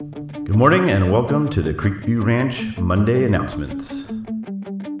Good morning and welcome to the Creekview Ranch Monday announcements.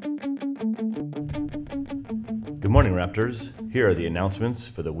 Good morning, Raptors. Here are the announcements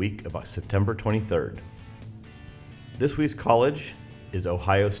for the week of September 23rd. This week's college is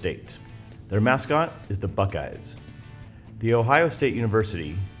Ohio State. Their mascot is the Buckeyes. The Ohio State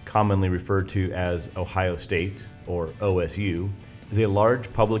University, commonly referred to as Ohio State or OSU, is a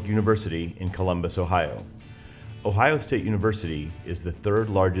large public university in Columbus, Ohio. Ohio State University is the third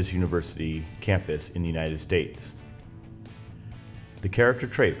largest university campus in the United States. The character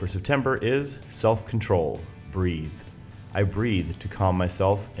trait for September is self-control, breathe. I breathe to calm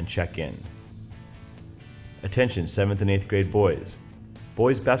myself and check in. Attention 7th and 8th grade boys.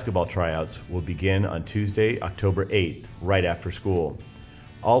 Boys basketball tryouts will begin on Tuesday, October 8th, right after school.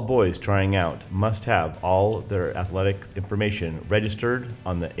 All boys trying out must have all their athletic information registered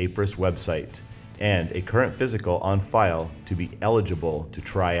on the APRIS website and a current physical on file to be eligible to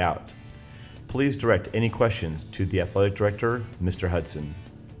try out. Please direct any questions to the athletic director, Mr. Hudson.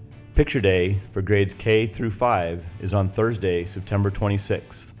 Picture Day for grades K through 5 is on Thursday, September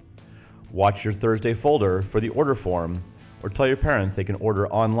 26th. Watch your Thursday folder for the order form or tell your parents they can order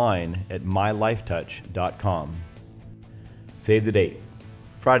online at mylifetouch.com. Save the date,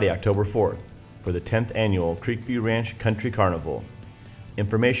 Friday, October 4th, for the 10th annual Creekview Ranch Country Carnival.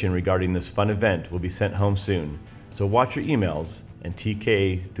 Information regarding this fun event will be sent home soon, so watch your emails and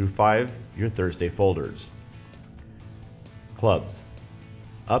TK through 5 your Thursday folders. Clubs.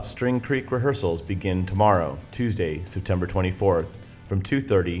 Upstring Creek rehearsals begin tomorrow, Tuesday, September 24th, from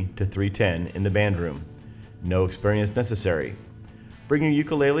 2:30 to 3:10 in the band room. No experience necessary. Bring your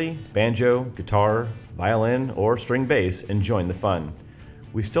ukulele, banjo, guitar, violin, or string bass and join the fun.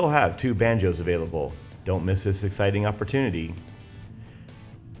 We still have 2 banjos available. Don't miss this exciting opportunity.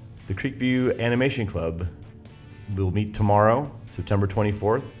 The Creekview Animation Club will meet tomorrow, September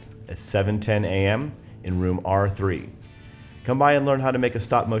 24th at 7:10 a.m. in room R3. Come by and learn how to make a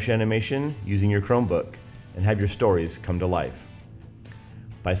stop-motion animation using your Chromebook and have your stories come to life.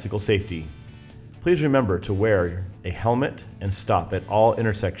 Bicycle safety. Please remember to wear a helmet and stop at all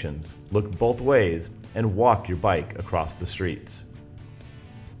intersections. Look both ways and walk your bike across the streets.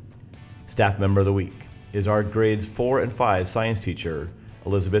 Staff Member of the Week is our grades 4 and 5 science teacher,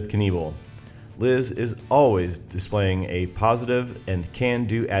 Elizabeth Knievel. Liz is always displaying a positive and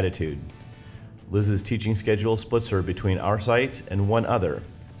can-do attitude. Liz's teaching schedule splits her between our site and one other,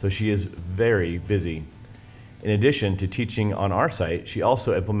 so she is very busy. In addition to teaching on our site, she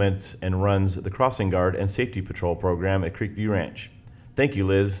also implements and runs the Crossing Guard and Safety Patrol program at Creekview Ranch. Thank you,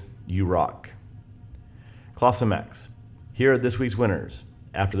 Liz. You rock. Clausimax. Here are this week's winners.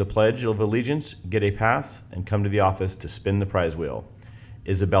 After the Pledge of Allegiance, get a pass and come to the office to spin the prize wheel.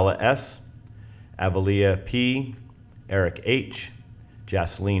 Isabella S., Avalia P., Eric H.,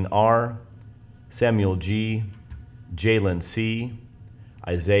 Jaceline R., Samuel G., Jalen C.,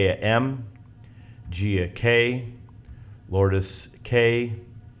 Isaiah M., Gia K., Lourdes K.,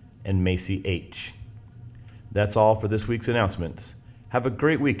 and Macy H. That's all for this week's announcements. Have a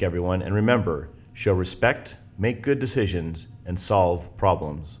great week, everyone, and remember, show respect, make good decisions, and solve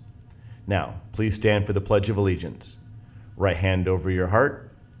problems. Now, please stand for the Pledge of Allegiance. Right hand over your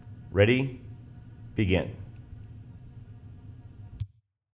heart. Ready? Begin.